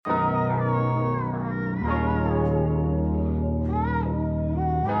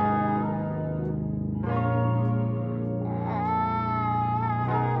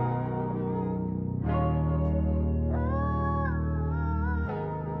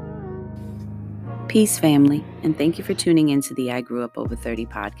Peace, family, and thank you for tuning into the I Grew Up Over 30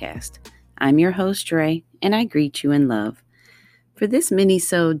 podcast. I'm your host, Dre, and I greet you in love. For this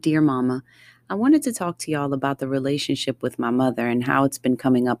mini-sode, Dear Mama, I wanted to talk to y'all about the relationship with my mother and how it's been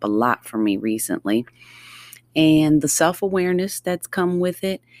coming up a lot for me recently, and the self-awareness that's come with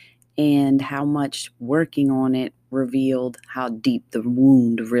it, and how much working on it revealed how deep the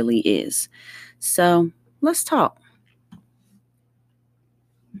wound really is. So, let's talk.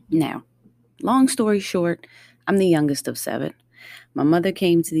 Now, long story short, I'm the youngest of 7. My mother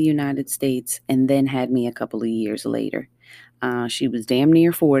came to the United States and then had me a couple of years later. She was damn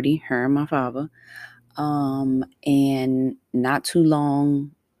near 40, her and my father. And not too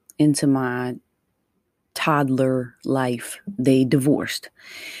long into my toddler life, they divorced.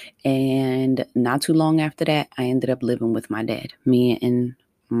 And not too long after that, I ended up living with my dad, me and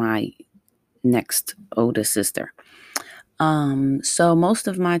my next oldest sister. So most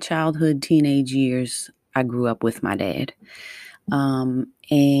of my childhood, teenage years, I grew up with my dad.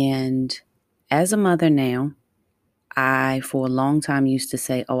 And as a mother now, I, for a long time, used to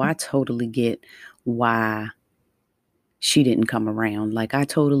say, oh, I totally get why she didn't come around. Like, I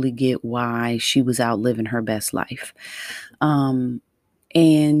totally get why she was out living her best life. And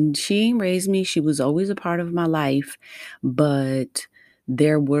she raised me. She was always a part of my life, but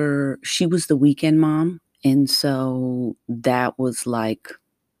she was the weekend mom. And so that was like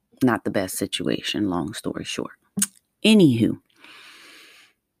not the best situation, long story short. Anywho,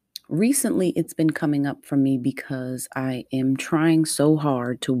 recently it's been coming up for me because I am trying so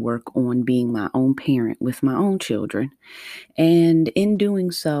hard to work on being my own parent with my own children. And in doing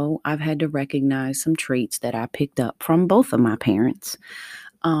so, I've had to recognize some traits that I picked up from both of my parents.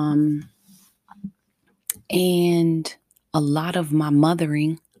 And a lot of my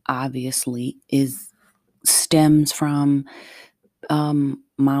mothering, obviously, stems from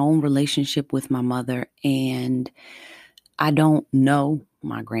my own relationship with my mother. And I don't know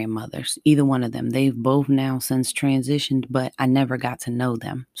my grandmothers, either one of them. They've both now since transitioned, but I never got to know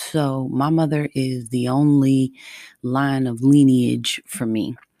them. So my mother is the only line of lineage for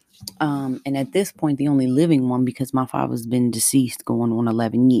me. And at this point, the only living one, because my father's been deceased going on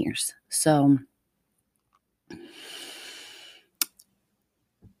 11 years. So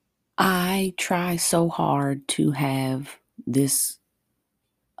I try so hard to have this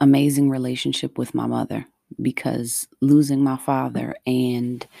amazing relationship with my mother, because losing my father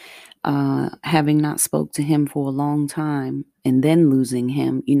and having not spoke to him for a long time and then losing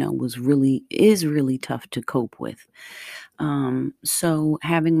him, is really tough to cope with. So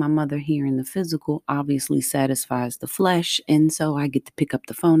having my mother here in the physical obviously satisfies the flesh. And so I get to pick up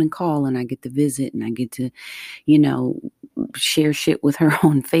the phone and call, and I get to visit, and I get to, share shit with her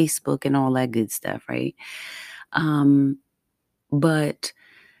on Facebook and all that good stuff. Right. But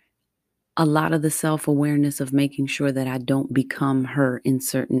a lot of the self-awareness of making sure that I don't become her in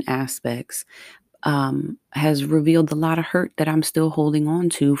certain aspects has revealed a lot of hurt that I'm still holding on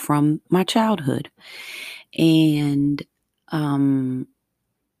to from my childhood. And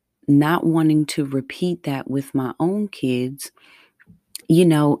not wanting to repeat that with my own kids,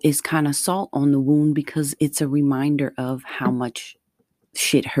 is kind of salt on the wound, because it's a reminder of how much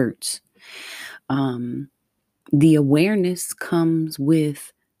shit hurts. The awareness comes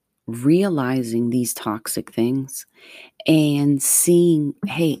with realizing these toxic things and seeing,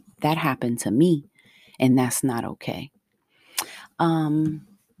 hey, that happened to me, and that's not okay.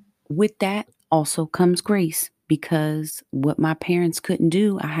 With that also comes grace, because what my parents couldn't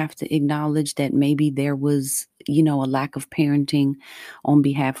do, I have to acknowledge that maybe there was, a lack of parenting on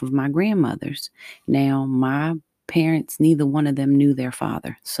behalf of my grandmothers. Now, my parents, neither one of them knew their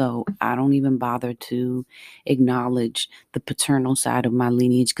father, so I don't even bother to acknowledge the paternal side of my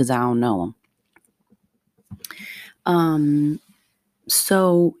lineage, because I don't know them.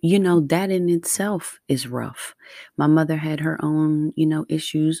 So, that in itself is rough. My mother had her own,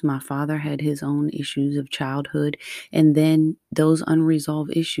 issues. My father had his own issues of childhood. And then those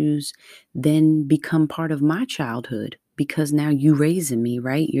unresolved issues then become part of my childhood, because now you raising me,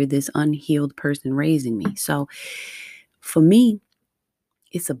 right? You're this unhealed person raising me. So for me,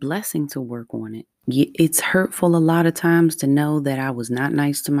 it's a blessing to work on it. It's hurtful a lot of times to know that I was not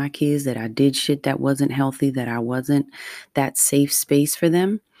nice to my kids, that I did shit that wasn't healthy, that I wasn't that safe space for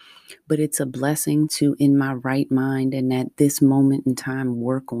them. But it's a blessing to, in my right mind and at this moment in time,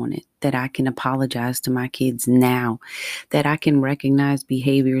 work on it, that I can apologize to my kids now, that I can recognize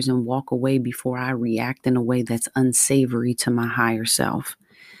behaviors and walk away before I react in a way that's unsavory to my higher self.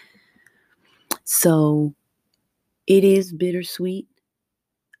 So it is bittersweet.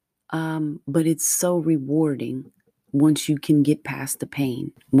 But it's so rewarding once you can get past the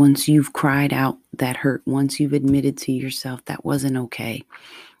pain, once you've cried out that hurt, once you've admitted to yourself that wasn't okay,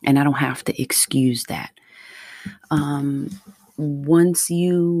 and I don't have to excuse that. Once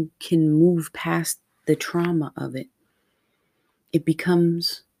you can move past the trauma of it, it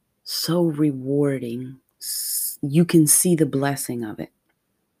becomes so rewarding. You can see the blessing of it.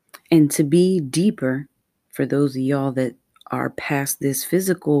 And to be deeper, for those of y'all that are past this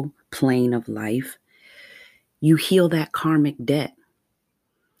physical plane of life, you heal that karmic debt.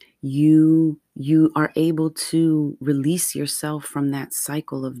 You are able to release yourself from that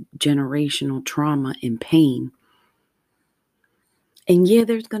cycle of generational trauma and pain. And yeah,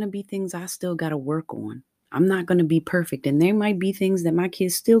 there's going to be things I still got to work on. I'm not going to be perfect. And there might be things that my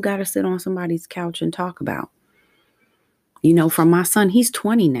kids still got to sit on somebody's couch and talk about. From my son, he's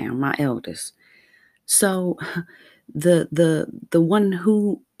 20 now, my eldest. So the one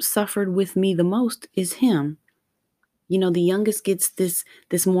who suffered with me the most is him. The youngest gets this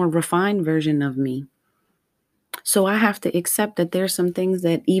more refined version of me. So I have to accept that there's some things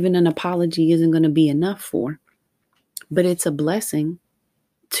that even an apology isn't going to be enough for. But it's a blessing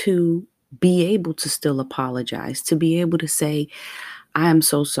to be able to still apologize, to be able to say, I am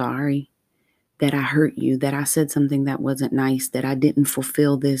so sorry that I hurt you, that I said something that wasn't nice, that I didn't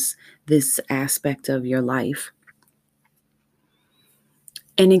fulfill this aspect of your life.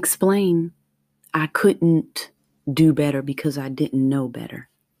 And explain I couldn't do better because I didn't know better.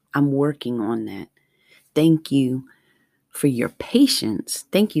 I'm working on that. Thank you for your patience.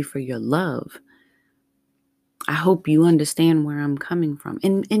 Thank you for your love. I hope you understand where I'm coming from,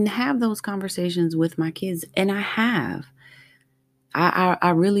 and have those conversations with my kids. And I have. I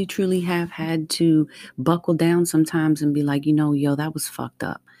really truly have had to buckle down sometimes and be like, yo, that was fucked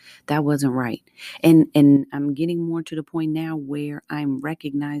up. That wasn't right. And I'm getting more to the point now where I'm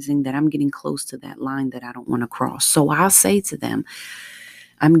recognizing that I'm getting close to that line that I don't want to cross. So I'll say to them,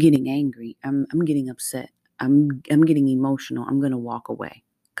 I'm getting angry. I'm getting upset. I'm getting emotional. I'm going to walk away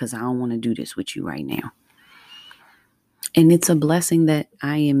because I don't want to do this with you right now. And it's a blessing that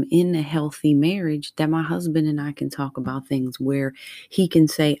I am in a healthy marriage, that my husband and I can talk about things where he can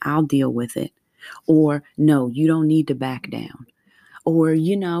say, I'll deal with it. Or, no, you don't need to back down. Or,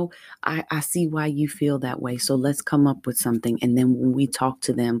 I see why you feel that way. So let's come up with something. And then when we talk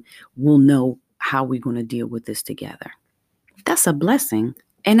to them, we'll know how we're going to deal with this together. That's a blessing.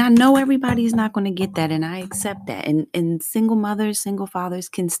 And I know everybody's not going to get that. And I accept that. And single mothers, single fathers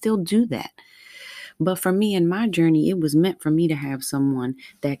can still do that. But for me in my journey, it was meant for me to have someone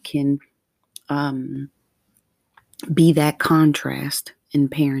that can be that contrast in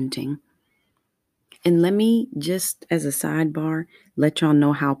parenting. And let me just, as a sidebar, let y'all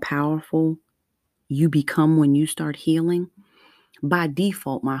know how powerful you become when you start healing. By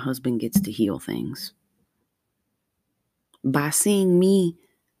default, my husband gets to heal things. By seeing me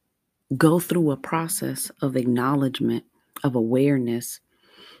go through a process of acknowledgement, of awareness,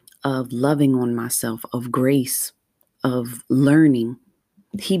 of loving on myself, of grace, of learning,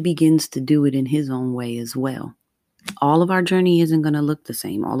 he begins to do it in his own way as well. All of our journey isn't going to look the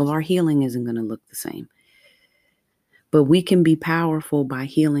same. All of our healing isn't going to look the same. But we can be powerful by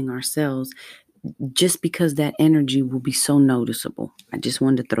healing ourselves, just because that energy will be so noticeable. I just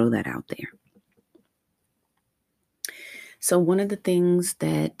wanted to throw that out there. So one of the things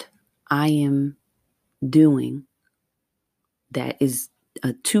that I am doing that is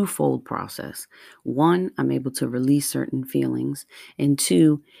a twofold process. One, I'm able to release certain feelings. And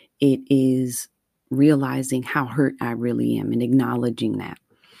two, it is realizing how hurt I really am and acknowledging that.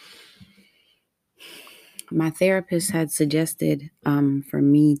 My therapist had suggested for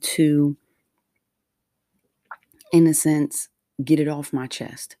me to, in a sense, get it off my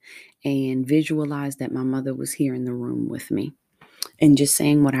chest and visualize that my mother was here in the room with me and just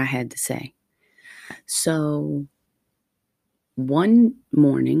saying what I had to say. So one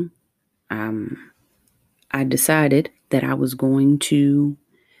morning, I decided that I was going to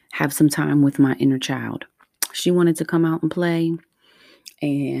have some time with my inner child. She wanted to come out and play,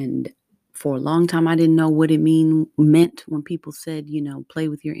 and for a long time, I didn't know what it meant when people said, play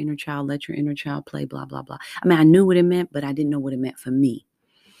with your inner child, let your inner child play, blah, blah, blah. I mean, I knew what it meant, but I didn't know what it meant for me.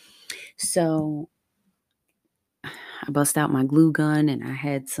 So I bust out my glue gun, and I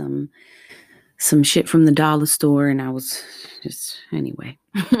had some shit from the dollar store, and I was just, anyway.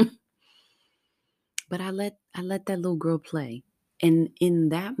 But I let that little girl play. And in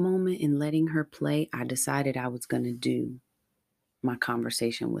that moment, in letting her play, I decided I was going to do my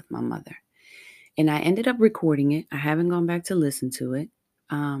conversation with my mother. And I ended up recording it. I haven't gone back to listen to it.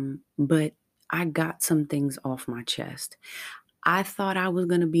 But I got some things off my chest. I thought I was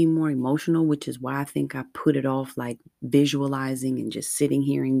going to be more emotional, which is why I think I put it off, like visualizing and just sitting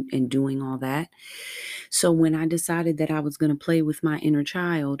here and doing all that. So when I decided that I was going to play with my inner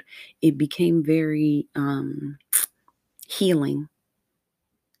child, it became very healing.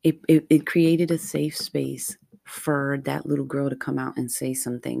 It created a safe space for that little girl to come out and say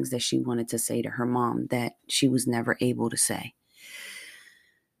some things that she wanted to say to her mom that she was never able to say.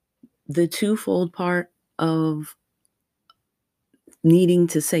 The twofold part of needing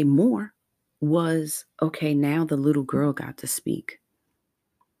to say more was, okay, now the little girl got to speak.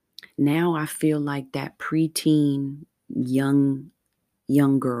 Now I feel like that preteen young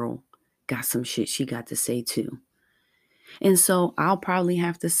girl got some shit she got to say too. And so I'll probably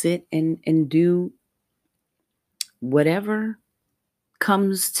have to sit and do whatever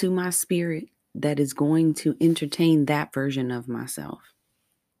comes to my spirit that is going to entertain that version of myself.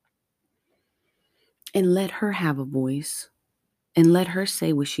 And let her have a voice and let her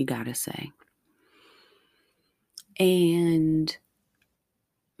say what she got to say. And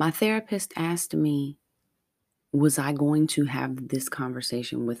my therapist asked me, was I going to have this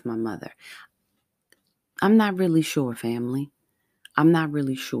conversation with my mother? I'm not really sure, family. I'm not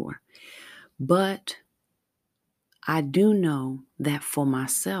really sure. But I do know that for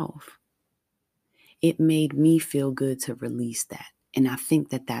myself, it made me feel good to release that. And I think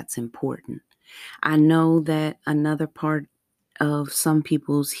that that's important. I know that another part of some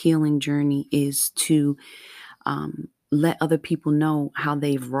people's healing journey is to let other people know how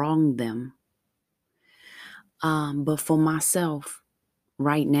they've wronged them. But for myself,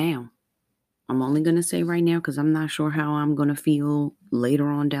 right now, I'm only going to say right now because I'm not sure how I'm going to feel later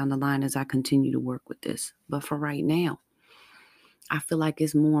on down the line as I continue to work with this. But for right now, I feel like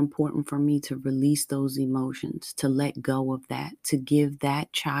it's more important for me to release those emotions, to let go of that, to give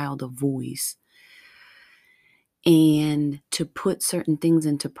that child a voice, and to put certain things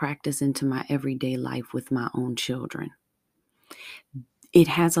into practice into my everyday life with my own children. It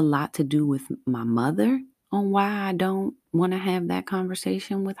has a lot to do with my mother on why I don't want to have that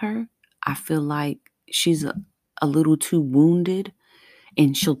conversation with her. I feel like she's a little too wounded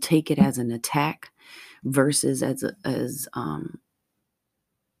and she'll take it as an attack versus as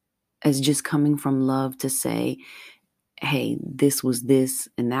just coming from love to say, hey, this was this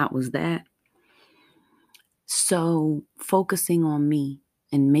and that was that. So focusing on me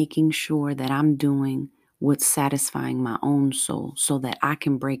and making sure that I'm doing what's satisfying my own soul so that I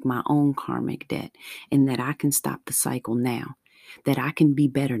can break my own karmic debt and that I can stop the cycle now, that I can be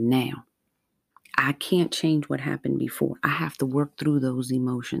better now. I can't change what happened before. I have to work through those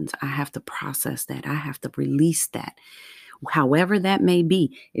emotions. I have to process that. I have to release that. However that may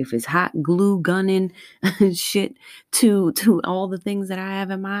be. If it's hot glue gunning shit to all the things that I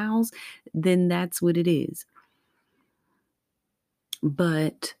have in my house, then that's what it is.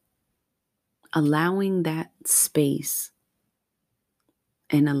 But allowing that space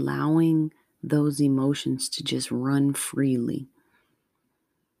and allowing those emotions to just run freely.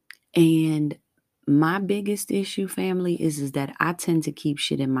 And my biggest issue, family, is that I tend to keep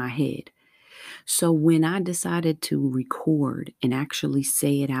shit in my head. So when I decided to record and actually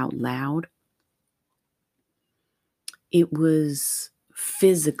say it out loud, it was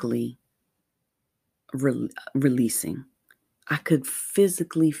physically releasing. I could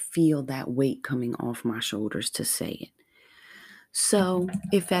physically feel that weight coming off my shoulders to say it. So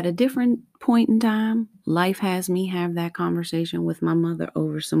if at a different point in time, life has me have that conversation with my mother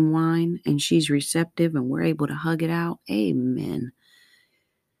over some wine and she's receptive and we're able to hug it out, amen.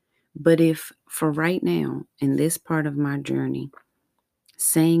 But if for right now, in this part of my journey,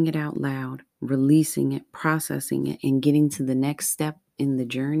 saying it out loud, releasing it, processing it, and getting to the next step in the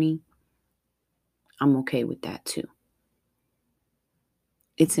journey, I'm okay with that too.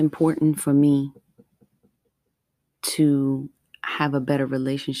 It's important for me to have a better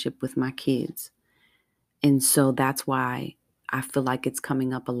relationship with my kids. And so that's why I feel like it's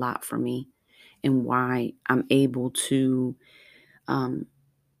coming up a lot for me and why I'm able to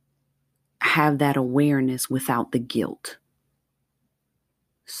have that awareness without the guilt.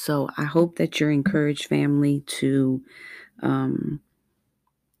 So I hope that you're encouraged, family, to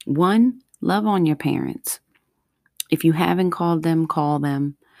one, love on your parents. If you haven't called them, call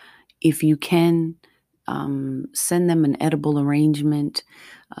them. If you can, send them an edible arrangement,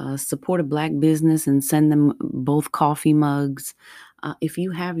 support a Black business and send them both coffee mugs. If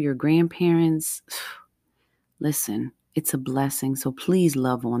you have your grandparents, listen, it's a blessing. So please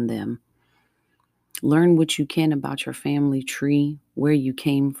love on them. Learn what you can about your family tree, where you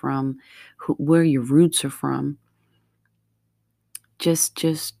came from, where your roots are from. Just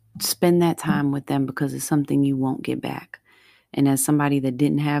spend that time with them because it's something you won't get back. And as somebody that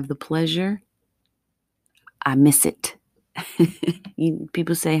didn't have the pleasure, I miss it.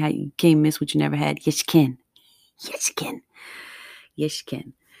 People say how you can't miss what you never had. Yes, you can. Yes, you can. Yes, you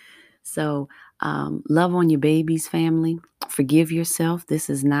can. So, love on your babies, family. Forgive yourself. This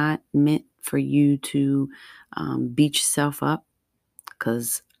is not meant for you to beat yourself up,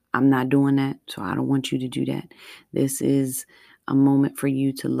 because I'm not doing that. So I don't want you to do that. This is a moment for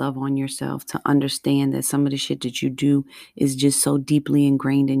you to love on yourself, to understand that some of the shit that you do is just so deeply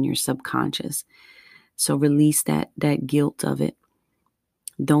ingrained in your subconscious. So release that guilt of it.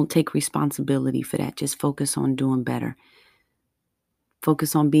 Don't take responsibility for that. Just focus on doing better.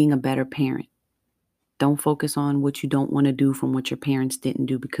 Focus on being a better parent. Don't focus on what you don't want to do from what your parents didn't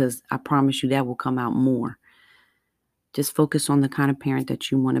do, because I promise you that will come out more. Just focus on the kind of parent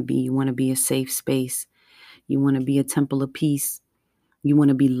that you want to be. You want to be a safe space. You want to be a temple of peace. You want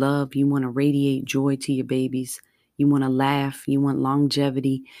to be loved. You want to radiate joy to your babies. You want to laugh. You want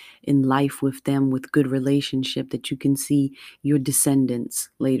longevity in life with them, with good relationship that you can see your descendants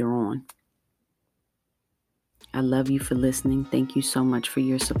later on. I love you for listening. Thank you so much for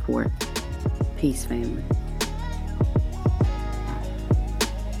your support. Peace, family.